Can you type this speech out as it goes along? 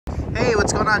Hey,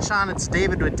 what's going on, Sean? It's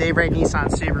David with Dave Wright Nissan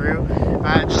Subaru.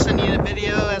 Just sending you a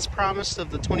video as promised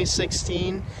of the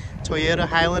 2016 Toyota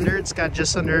Highlander. It's got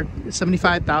just under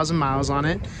 75,000 miles on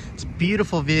it. It's a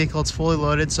beautiful vehicle. It's fully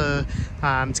loaded, so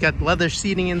it's got leather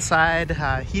seating inside,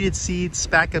 heated seats,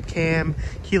 backup cam,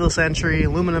 keyless entry,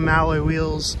 aluminum alloy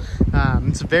wheels.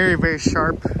 It's a very, very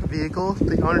sharp vehicle.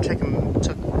 The owner took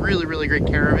really great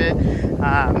care of it.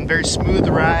 Very smooth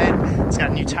ride. It's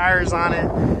got new tires on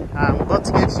it. We'd love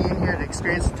to get you in here to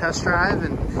experience the test drive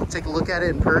and take a look at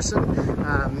it in person.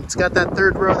 It's got that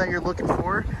third row that you're looking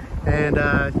for, and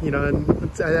you know,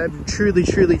 I truly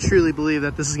believe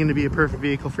that this is going to be a perfect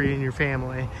vehicle for you and your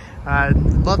family. I'd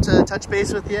love to touch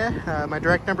base with you. My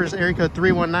direct number is area code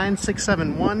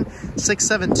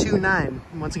 319-671-6729.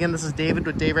 Once again, this is David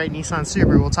with Dave Wright Nissan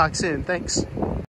Subaru. We'll talk soon. Thanks.